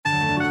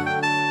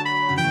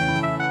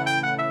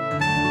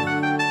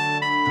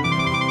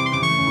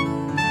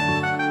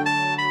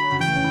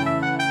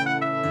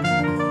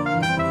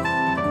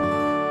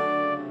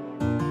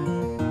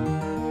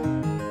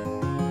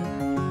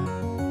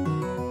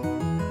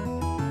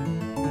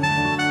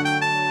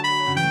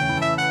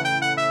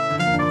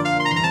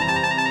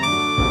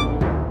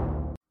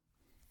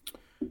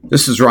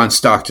This is Ron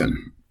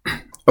Stockton.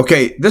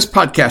 Okay, this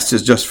podcast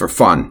is just for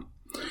fun.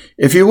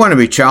 If you want to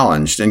be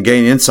challenged and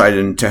gain insight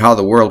into how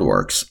the world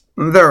works,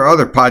 there are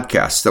other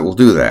podcasts that will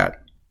do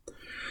that.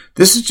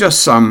 This is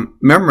just some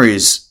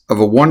memories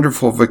of a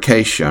wonderful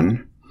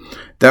vacation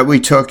that we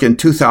took in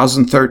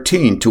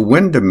 2013 to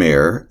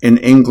Windermere in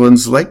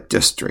England's Lake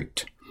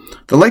District.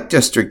 The Lake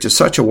District is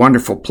such a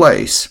wonderful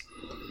place.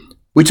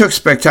 We took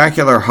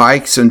spectacular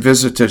hikes and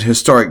visited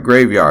historic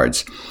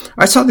graveyards.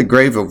 I saw the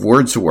grave of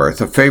Wordsworth,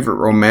 a favorite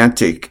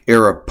romantic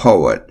era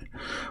poet.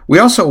 We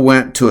also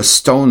went to a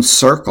stone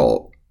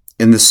circle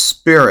in the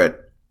spirit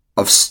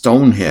of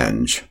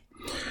Stonehenge.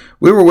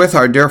 We were with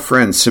our dear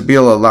friend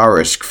Sibylla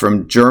Laurisch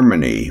from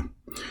Germany.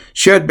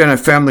 She had been a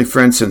family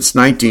friend since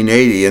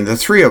 1980, and the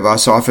three of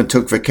us often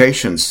took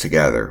vacations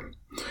together.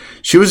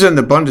 She was in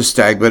the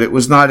Bundestag, but it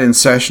was not in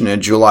session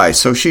in July,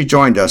 so she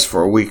joined us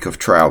for a week of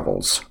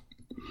travels.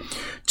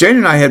 Jane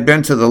and I had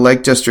been to the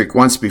Lake District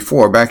once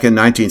before, back in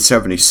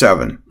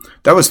 1977.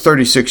 That was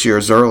 36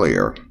 years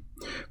earlier.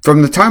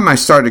 From the time I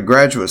started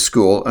graduate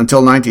school until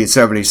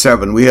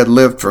 1977, we had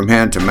lived from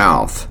hand to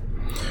mouth.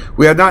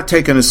 We had not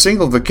taken a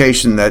single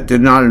vacation that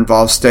did not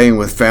involve staying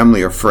with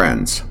family or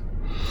friends.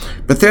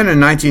 But then in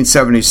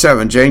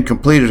 1977, Jane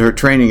completed her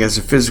training as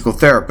a physical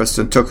therapist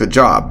and took a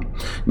job.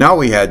 Now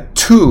we had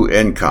two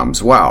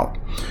incomes. Wow.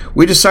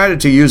 We decided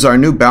to use our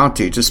new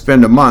bounty to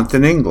spend a month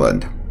in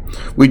England.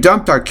 We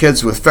dumped our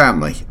kids with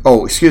family.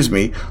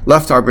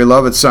 Left our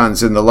beloved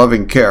sons in the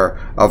loving care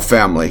of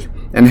family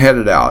and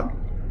headed out.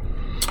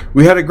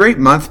 We had a great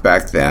month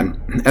back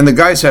then, and the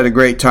guys had a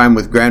great time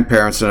with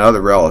grandparents and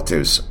other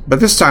relatives.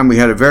 But this time we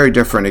had a very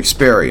different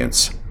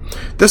experience.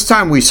 This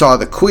time we saw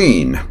the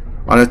Queen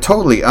on a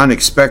totally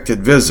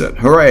unexpected visit.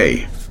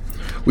 Hooray!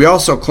 We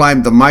also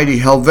climbed the mighty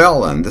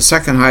Helvellyn, the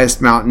second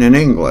highest mountain in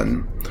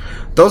England.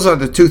 Those are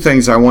the two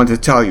things I want to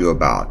tell you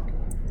about.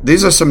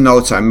 These are some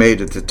notes I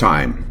made at the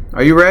time.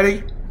 Are you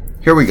ready?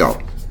 Here we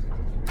go.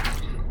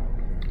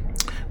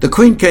 The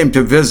Queen came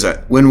to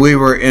visit when we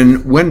were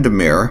in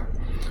Windermere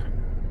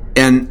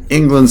in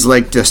England's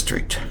Lake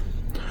District.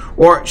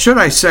 Or should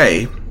I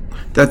say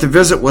that the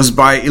visit was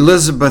by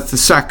Elizabeth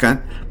II,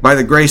 by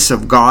the grace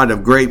of God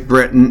of Great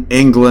Britain,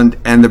 England,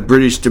 and the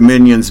British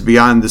dominions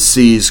beyond the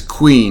seas,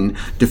 Queen,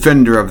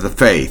 defender of the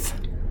faith.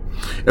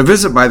 A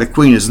visit by the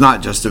Queen is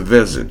not just a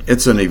visit,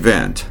 it's an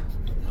event.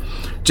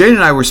 Jane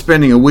and I were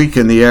spending a week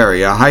in the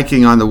area,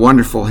 hiking on the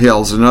wonderful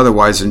hills and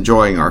otherwise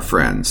enjoying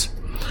ourselves.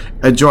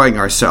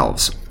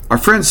 Our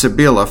friend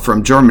Sibylla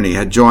from Germany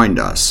had joined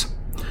us.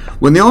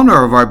 When the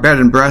owner of our bed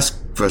and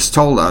breakfast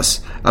told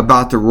us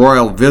about the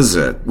royal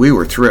visit, we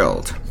were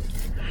thrilled.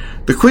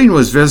 The Queen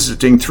was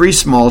visiting three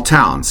small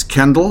towns,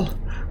 Kendal,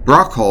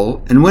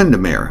 Brockhole, and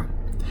Windermere.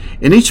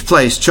 In each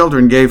place,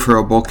 children gave her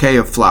a bouquet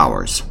of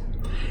flowers.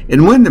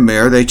 In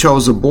Windermere, they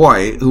chose a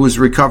boy who was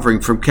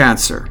recovering from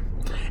cancer,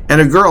 and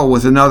a girl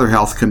with another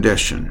health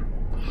condition.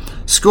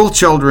 School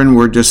children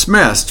were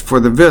dismissed for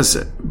the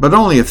visit, but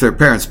only if their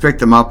parents picked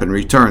them up and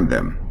returned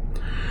them.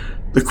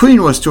 The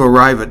Queen was to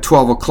arrive at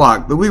 12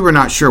 o'clock, but we were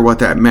not sure what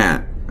that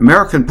meant.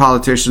 American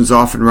politicians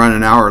often run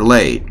an hour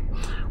late.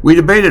 We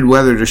debated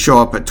whether to show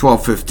up at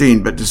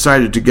 12:15, but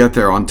decided to get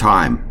there on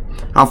time.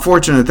 How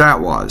fortunate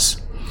that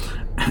was.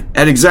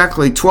 At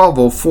exactly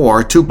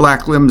 12:04, two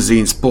black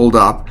limousines pulled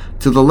up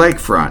to the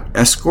lakefront,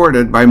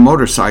 escorted by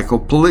motorcycle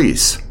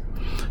police.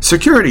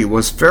 Security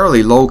was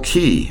fairly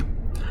low-key.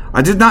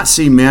 I did not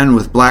see men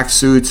with black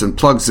suits and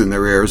plugs in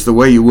their ears the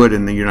way you would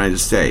in the United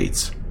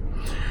States.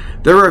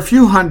 There were a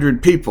few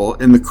hundred people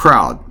in the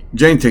crowd.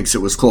 Jane thinks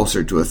it was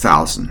closer to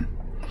 1,000.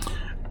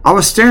 I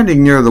was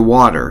standing near the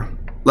water,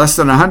 less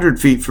than 100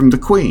 feet from the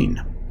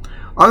Queen.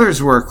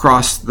 Others were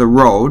across the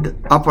road,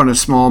 up on a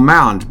small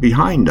mound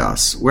behind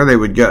us, where they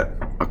would get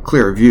a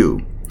clear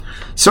view.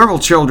 Several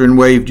children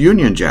waved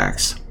Union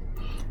Jacks.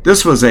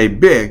 This was a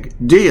big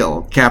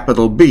deal,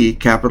 capital B,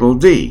 capital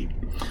D,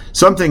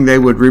 something they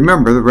would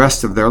remember the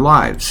rest of their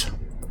lives.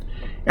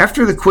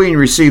 After the Queen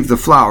received the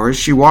flowers,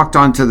 she walked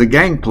onto the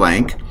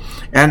gangplank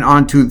and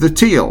onto the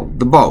Teal,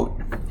 the boat,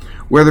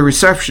 where the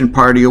reception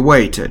party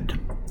awaited.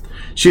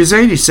 She is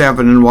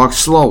 87 and walks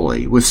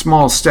slowly, with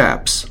small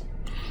steps.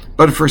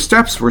 But if her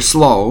steps were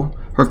slow,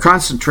 her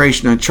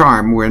concentration and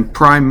charm were in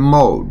prime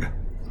mode.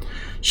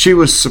 She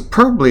was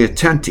superbly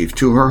attentive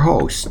to her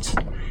hosts.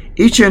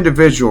 Each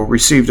individual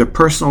received a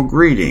personal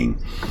greeting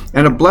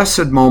and a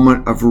blessed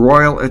moment of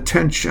royal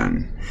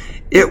attention.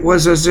 It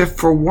was as if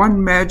for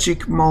one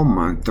magic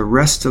moment the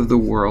rest of the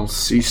world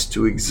ceased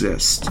to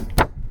exist.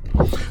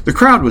 The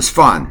crowd was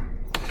fun.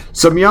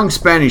 Some young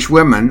Spanish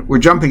women were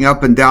jumping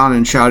up and down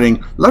and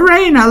shouting, "La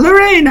Reina, La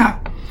Reina!"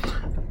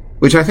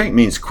 which I think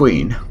means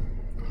Queen.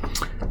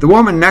 The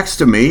woman next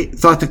to me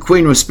thought the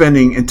Queen was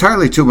spending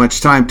entirely too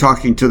much time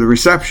talking to the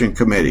reception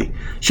committee.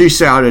 She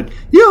shouted,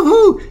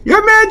 "Yoo-hoo!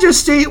 Your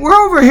Majesty, we're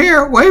over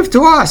here! Wave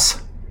to us!"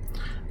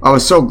 I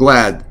was so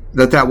glad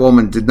that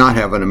woman did not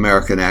have an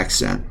American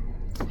accent.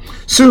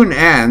 Soon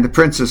Anne, the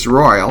Princess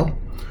Royal,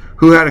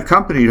 who had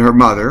accompanied her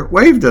mother,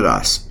 waved at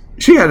us.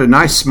 She had a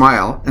nice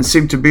smile and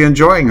seemed to be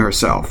enjoying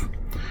herself.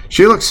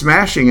 She looked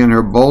smashing in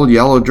her bold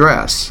yellow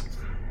dress,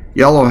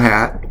 yellow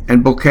hat,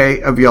 and bouquet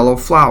of yellow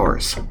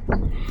flowers.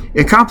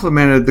 It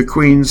complemented the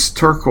Queen's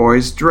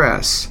turquoise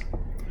dress.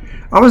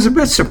 I was a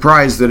bit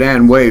surprised that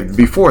Anne waved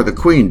before the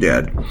Queen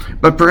did,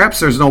 but perhaps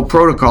there's no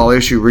protocol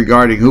issue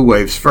regarding who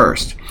waves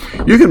first.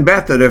 You can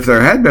bet that if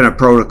there had been a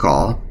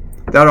protocol,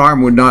 that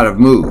arm would not have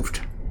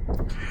moved.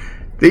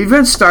 The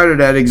event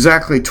started at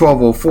exactly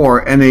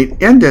 12:04 and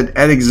it ended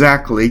at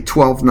exactly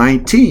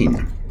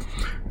 12:19.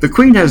 The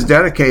Queen has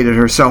dedicated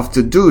herself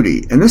to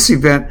duty, and this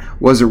event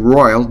was a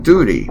royal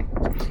duty.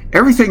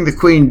 Everything the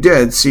Queen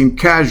did seemed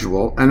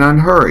casual and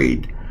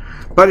unhurried,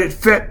 but it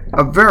fit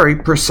a very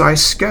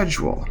precise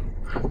schedule.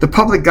 The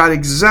public got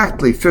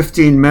exactly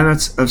 15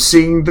 minutes of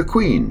seeing the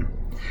Queen,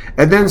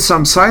 and then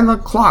some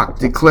silent clock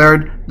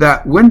declared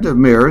that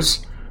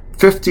Windermere's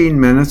 15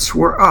 minutes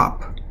were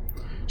up.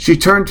 She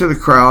turned to the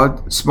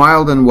crowd,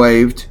 smiled and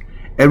waved,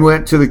 and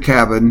went to the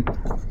cabin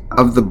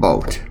of the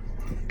boat.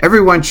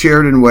 Everyone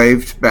cheered and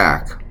waved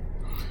back.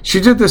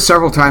 She did this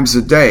several times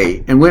a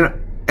day, and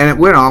it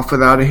went off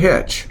without a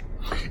hitch.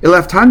 It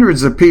left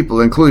hundreds of people,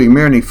 including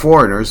many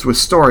foreigners, with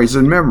stories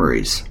and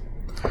memories.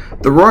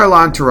 The royal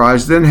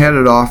entourage then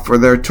headed off for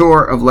their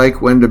tour of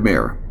Lake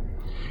Windermere.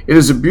 It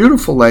is a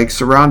beautiful lake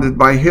surrounded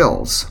by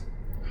hills.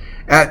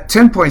 At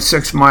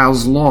 10.6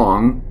 miles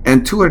long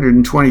and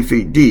 220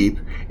 feet deep,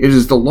 it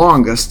is the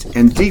longest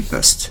and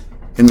deepest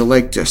in the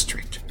Lake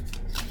District.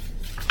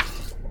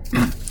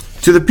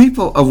 To the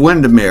people of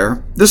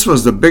Windermere, this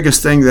was the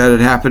biggest thing that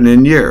had happened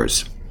in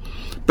years.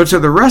 But to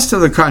the rest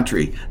of the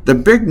country, the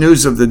big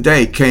news of the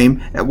day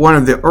came at one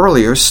of the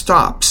earlier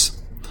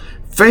stops.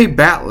 Fay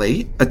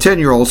Batley, a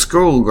 10-year-old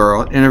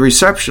schoolgirl in a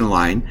reception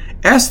line,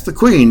 asked the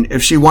Queen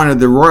if she wanted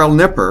the royal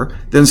nipper,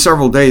 then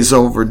several days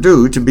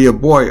overdue, to be a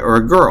boy or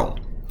a girl.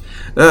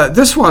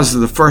 This was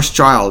the first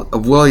child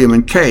of William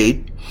and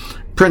Kate,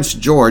 Prince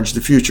George,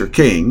 the future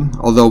king,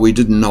 although we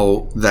didn't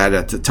know that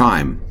at the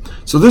time.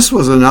 So this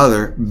was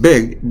another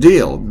big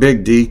deal,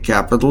 big D,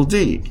 capital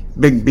D,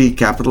 big B,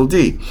 capital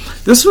D.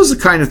 This was the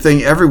kind of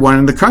thing everyone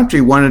in the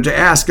country wanted to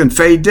ask, and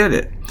Fay did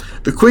it.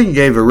 The Queen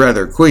gave a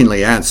rather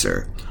queenly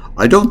answer.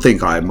 "I don't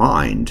think I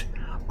mind.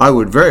 I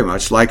would very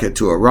much like it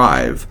to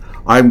arrive.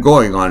 I'm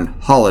going on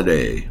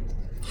holiday."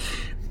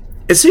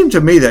 It seemed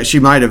to me that she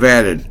might have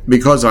added,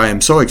 "because I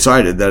am so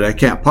excited that I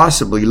can't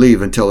possibly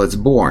leave until it's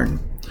born."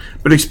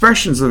 But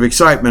expressions of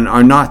excitement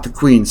are not the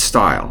Queen's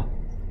style.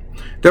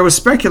 There was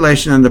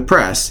speculation in the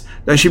press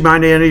that she might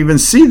not even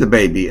see the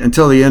baby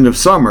until the end of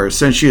summer,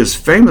 since she is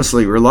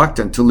famously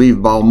reluctant to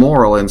leave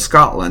Balmoral in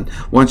Scotland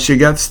once she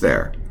gets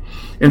there.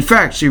 In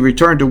fact, she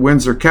returned to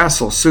Windsor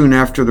Castle soon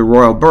after the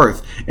royal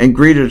birth and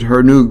greeted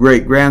her new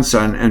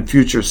great-grandson and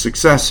future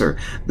successor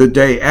the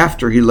day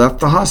after he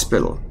left the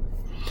hospital.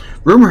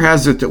 Rumor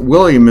has it that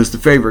William is the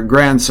favorite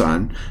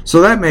grandson,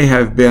 so that may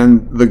have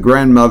been the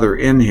grandmother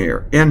in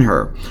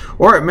her.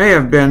 Or it may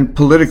have been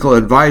political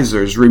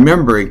advisers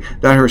remembering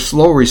that her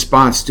slow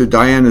response to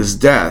Diana's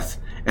death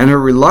and her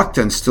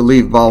reluctance to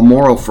leave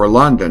Balmoral for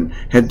London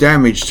had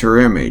damaged her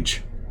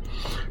image.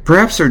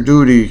 Perhaps her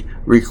duty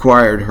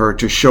required her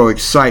to show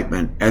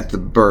excitement at the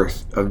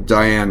birth of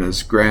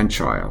Diana's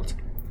grandchild.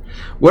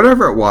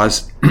 Whatever it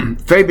was,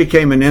 Fay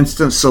became an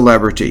instant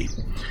celebrity.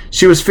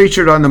 She was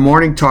featured on the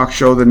morning talk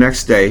show the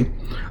next day,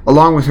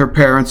 along with her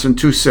parents and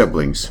two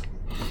siblings.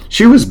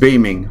 She was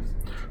beaming.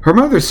 Her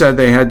mother said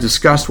they had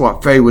discussed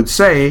what Fay would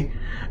say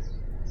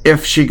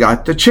if she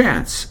got the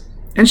chance,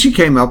 and she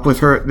came up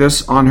with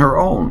this on her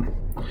own.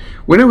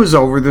 When it was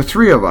over, the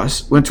three of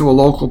us went to a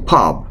local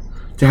pub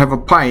to have a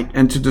pint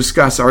and to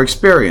discuss our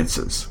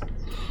experiences.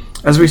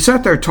 As we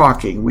sat there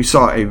talking, we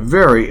saw a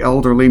very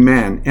elderly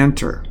man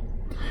enter.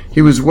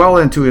 He was well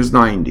into his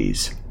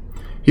 90s.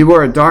 He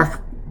wore a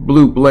dark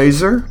blue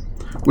blazer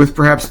with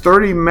perhaps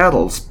 30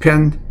 medals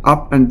pinned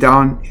up and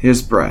down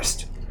his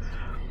breast.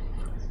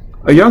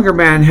 A younger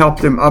man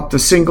helped him up the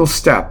single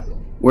step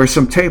where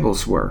some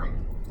tables were.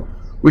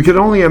 We could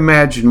only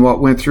imagine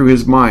what went through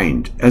his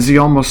mind, as he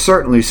almost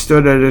certainly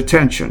stood at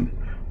attention,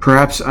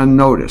 perhaps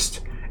unnoticed,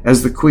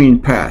 as the Queen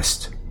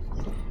passed.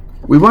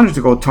 We wanted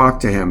to go talk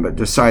to him, but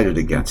decided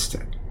against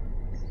it.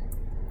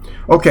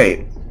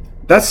 Okay,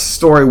 that's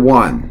story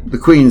 1, the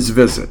Queen's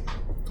visit.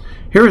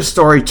 Here is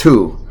story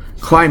 2,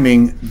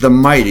 climbing the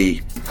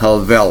mighty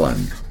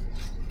Helvellyn.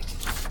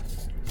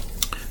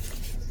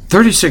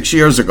 36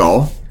 years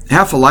ago,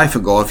 half a life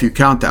ago if you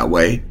count that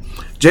way,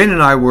 Jane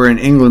and I were in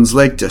England's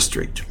Lake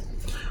District.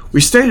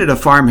 We stayed at a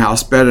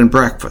farmhouse bed and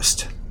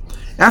breakfast.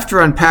 After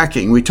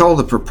unpacking, we told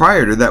the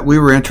proprietor that we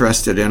were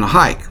interested in a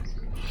hike.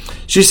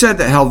 She said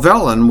that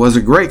Helvellyn was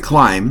a great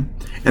climb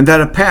and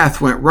that a path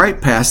went right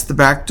past the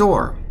back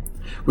door.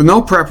 With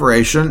no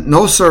preparation,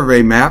 no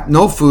survey map,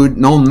 no food,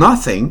 no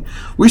nothing,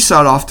 we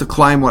set off to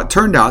climb what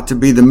turned out to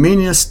be the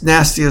meanest,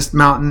 nastiest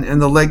mountain in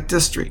the Lake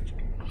District.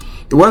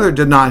 The weather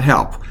did not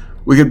help.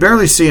 We could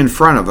barely see in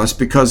front of us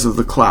because of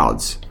the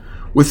clouds.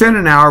 Within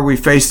an hour, we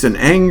faced an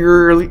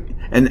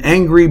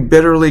angry,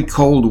 bitterly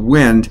cold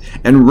wind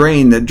and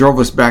rain that drove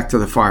us back to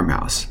the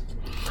farmhouse.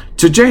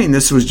 To Jane,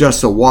 this was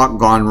just a walk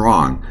gone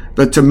wrong,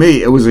 but to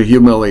me, it was a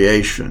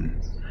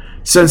humiliation.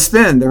 Since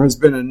then, there has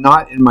been a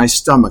knot in my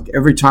stomach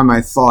every time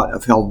I thought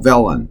of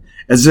Helvellyn,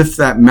 as if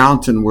that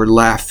mountain were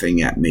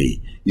laughing at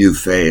me. You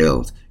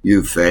failed.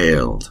 You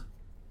failed.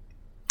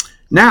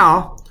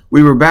 Now,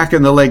 we were back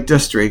in the Lake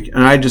District,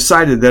 and I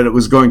decided that it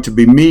was going to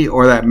be me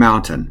or that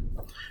mountain.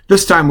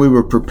 This time we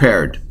were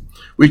prepared.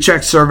 We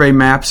checked survey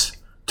maps,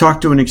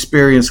 talked to an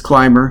experienced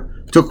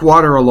climber, took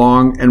water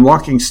along and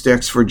walking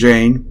sticks for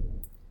Jane.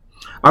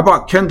 I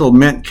bought Kendall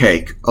Mint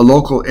Cake, a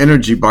local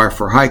energy bar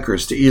for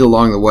hikers to eat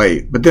along the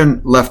way, but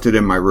then left it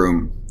in my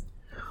room.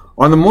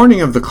 On the morning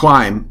of the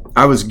climb,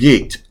 I was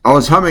geeked. I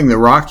was humming the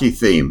Rocky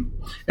theme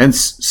and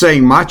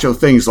saying macho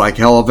things like,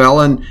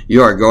 Helvellyn,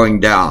 you are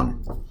going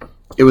down.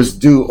 It was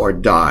do or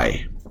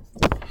die.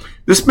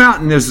 This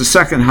mountain is the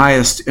second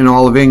highest in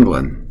all of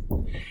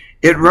England.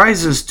 It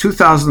rises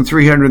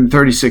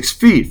 2,336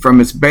 feet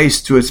from its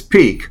base to its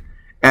peak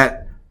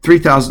at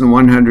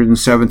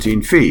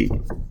 3,117 feet.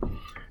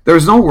 There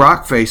is no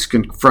rock face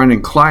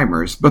confronting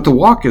climbers, but the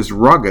walk is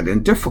rugged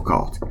and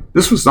difficult.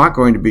 This was not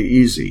going to be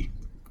easy.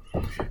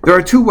 There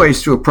are two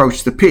ways to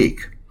approach the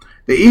peak.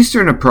 The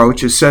eastern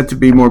approach is said to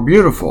be more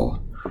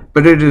beautiful,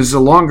 but it is a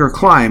longer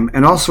climb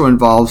and also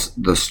involves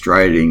the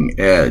striding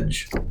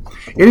edge.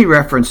 Any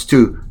reference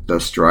to the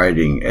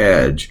striding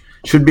edge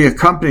should be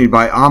accompanied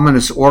by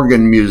ominous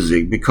organ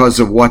music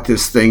because of what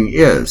this thing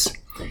is.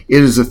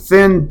 It is a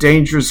thin,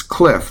 dangerous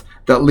cliff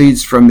that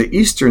leads from the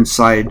eastern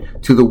side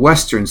to the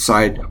western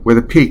side where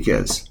the peak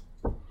is.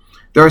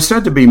 There are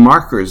said to be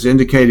markers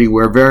indicating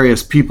where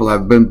various people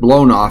have been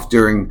blown off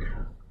during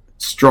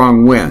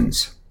strong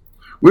winds.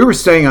 We were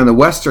staying on the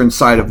western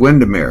side of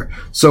Windermere,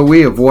 so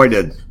we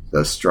avoided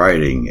the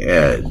striding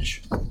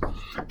edge.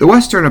 The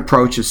western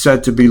approach is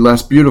said to be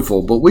less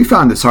beautiful, but we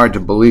found this hard to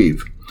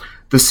believe.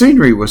 The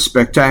scenery was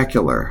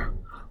spectacular.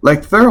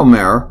 Lake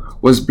Thirlmere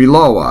was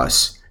below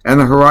us, and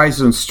the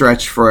horizon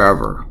stretched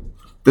forever.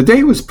 The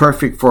day was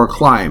perfect for a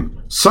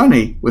climb,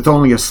 sunny with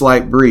only a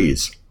slight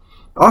breeze.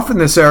 Often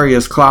this area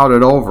is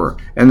clouded over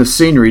and the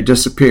scenery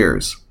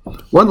disappears.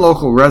 One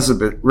local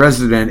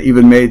resident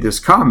even made this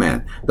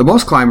comment, that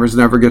most climbers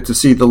never get to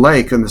see the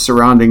lake and the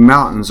surrounding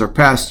mountains or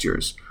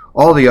pastures.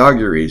 All the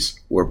auguries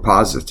were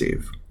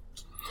positive.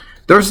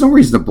 There is no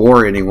reason to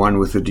bore anyone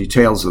with the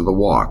details of the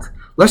walk.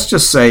 Let's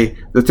just say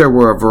that there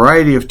were a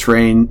variety of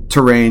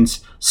terrains,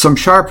 some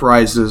sharp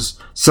rises,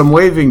 some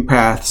waving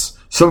paths,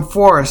 some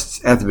forests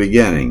at the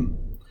beginning.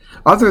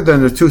 Other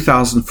than the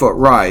 2,000-foot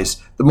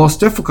rise, the most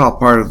difficult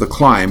part of the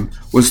climb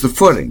was the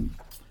footing.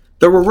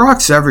 There were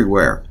rocks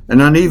everywhere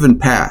and uneven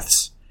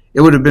paths. It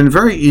would have been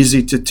very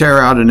easy to tear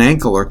out an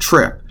ankle or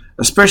trip,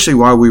 especially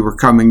while we were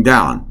coming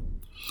down.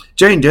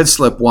 Jane did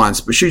slip once,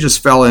 but she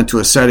just fell into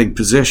a setting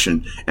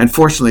position and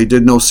fortunately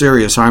did no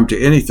serious harm to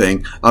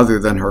anything other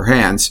than her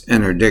hands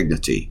and her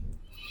dignity.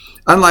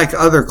 Unlike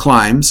other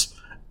climbs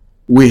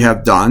we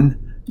have done,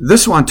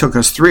 this one took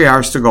us 3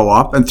 hours to go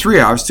up and 3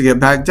 hours to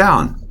get back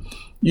down.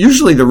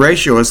 Usually the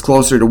ratio is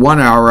closer to 1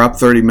 hour up,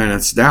 30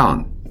 minutes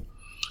down.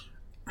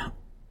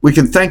 We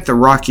can thank the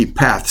rocky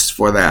paths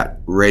for that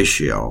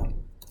ratio.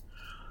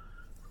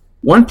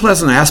 One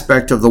pleasant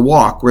aspect of the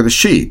walk were the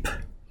sheep.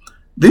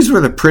 These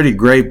were the pretty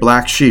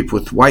gray-black sheep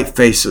with white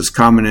faces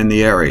common in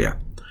the area.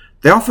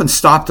 They often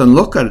stopped and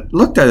looked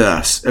at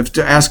us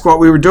to ask what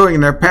we were doing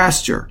in their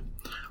pasture.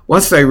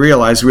 Once they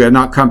realized we had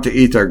not come to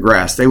eat their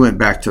grass, they went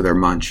back to their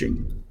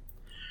munching.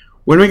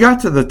 When we got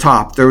to the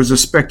top, there was a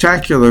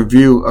spectacular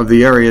view of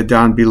the area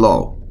down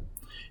below.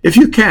 If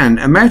you can,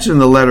 imagine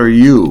the letter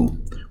U,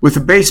 with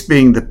the base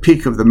being the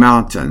peak of the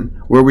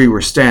mountain where we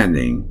were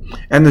standing,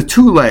 and the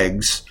two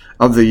legs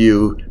of the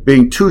U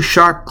being two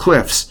sharp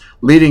cliffs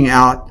leading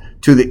out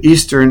to the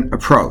eastern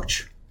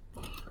approach.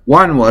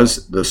 One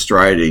was the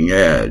striding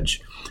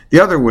edge. The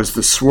other was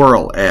the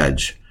swirl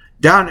edge.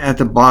 Down at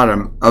the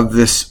bottom of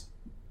this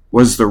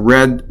was the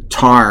Red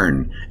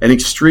Tarn, an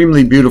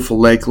extremely beautiful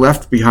lake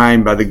left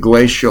behind by the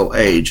glacial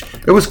age.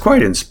 It was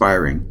quite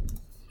inspiring.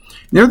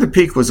 Near the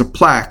peak was a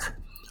plaque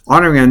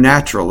honoring a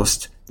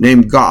naturalist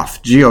named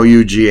Gough,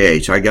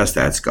 G-O-U-G-H, I guess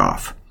that's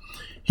Gough.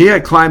 He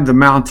had climbed the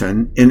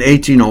mountain in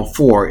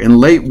 1804 in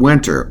late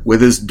winter with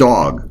his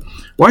dog.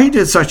 Why he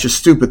did such a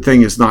stupid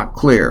thing is not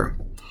clear.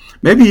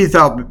 Maybe he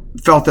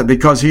felt that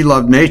because he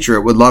loved nature,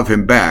 it would love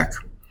him back.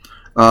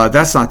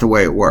 That's not the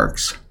way it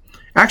works.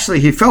 Actually,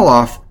 he fell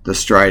off the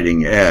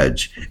striding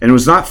edge and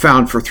was not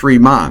found for 3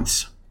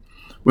 months.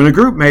 When the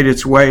group made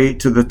its way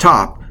to the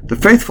top, the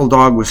faithful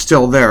dog was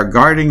still there,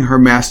 guarding her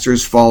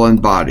master's fallen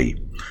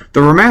body.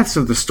 The romance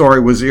of the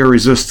story was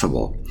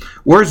irresistible.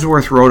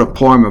 Wordsworth wrote a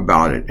poem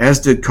about it,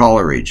 as did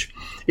Coleridge.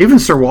 Even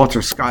Sir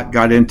Walter Scott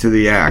got into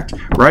the act,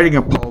 writing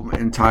a poem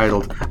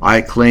entitled,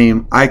 I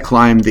Climb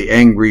the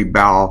Angry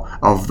Bough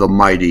of the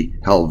Mighty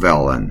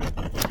Helvellyn.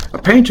 A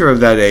painter of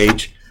that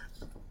age,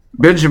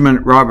 Benjamin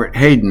Robert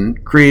Haydon,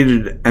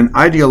 created an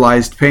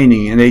idealized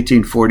painting in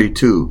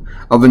 1842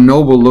 of a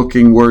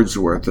noble-looking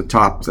Wordsworth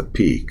atop the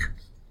peak.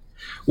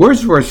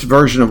 Wordsworth's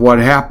version of what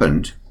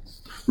happened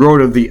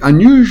wrote of the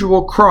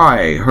unusual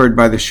cry heard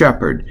by the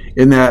shepherd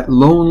in that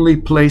lonely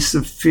place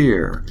of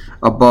fear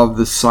above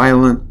the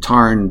silent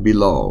tarn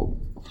below.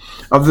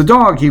 Of the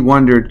dog he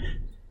wondered,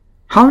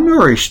 how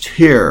nourished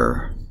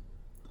here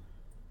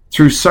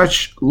through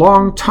such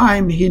long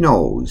time he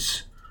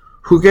knows,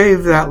 who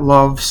gave that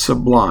love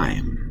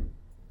sublime.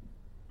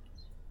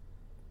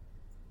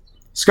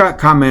 Scott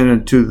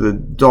commented to the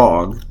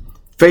dog,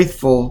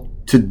 faithful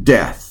to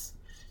death.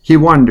 He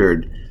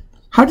wondered,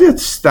 how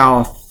didst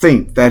thou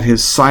think that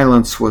his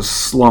silence was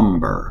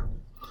slumber?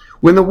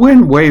 When the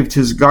wind waved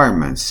his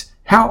garments,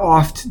 how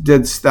oft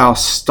didst thou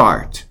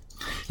start?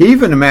 He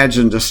even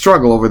imagined a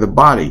struggle over the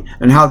body,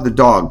 and how the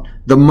dog,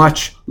 the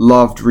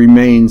much-loved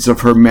remains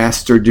of her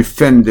master,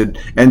 defended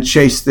and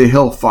chased the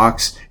hill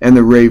fox and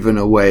the raven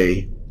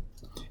away.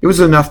 It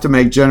was enough to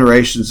make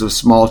generations of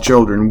small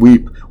children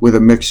weep with a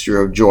mixture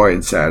of joy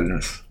and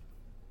sadness.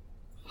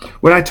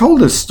 When I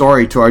told this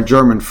story to our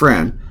German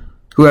friend,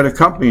 who had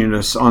accompanied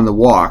us on the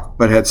walk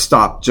but had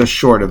stopped just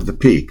short of the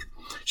peak,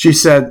 she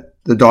said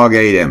the dog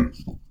ate him.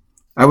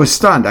 I was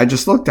stunned. I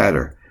just looked at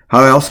her.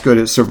 How else could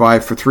it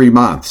survive for 3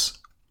 months?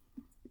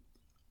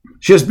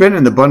 She has been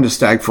in the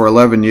Bundestag for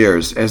 11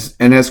 years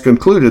and has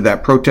concluded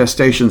that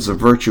protestations of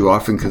virtue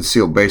often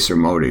conceal baser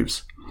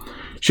motives.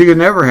 She could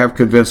never have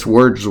convinced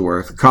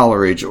Wordsworth,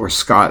 Coleridge, or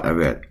Scott of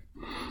it.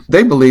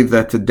 They believed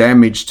that the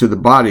damage to the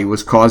body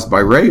was caused by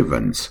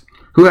ravens,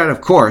 who had,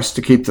 of course,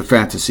 to keep the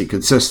fantasy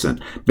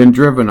consistent, been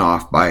driven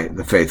off by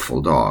the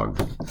faithful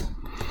dog.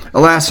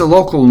 Alas, a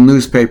local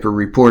newspaper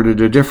reported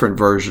a different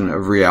version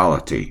of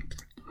reality.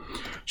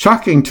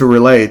 Shocking to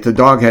relate, the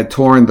dog had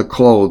torn the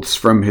clothes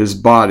from his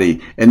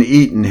body and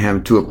eaten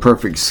him to a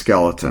perfect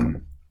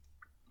skeleton.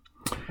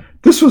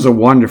 This was a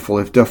wonderful,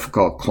 if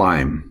difficult,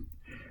 climb.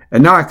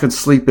 And now I could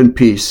sleep in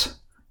peace,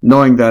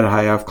 knowing that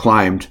I have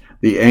climbed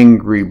the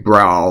angry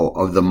brow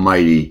of the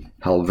mighty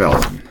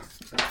Helvellyn.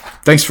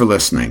 Thanks for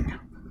listening.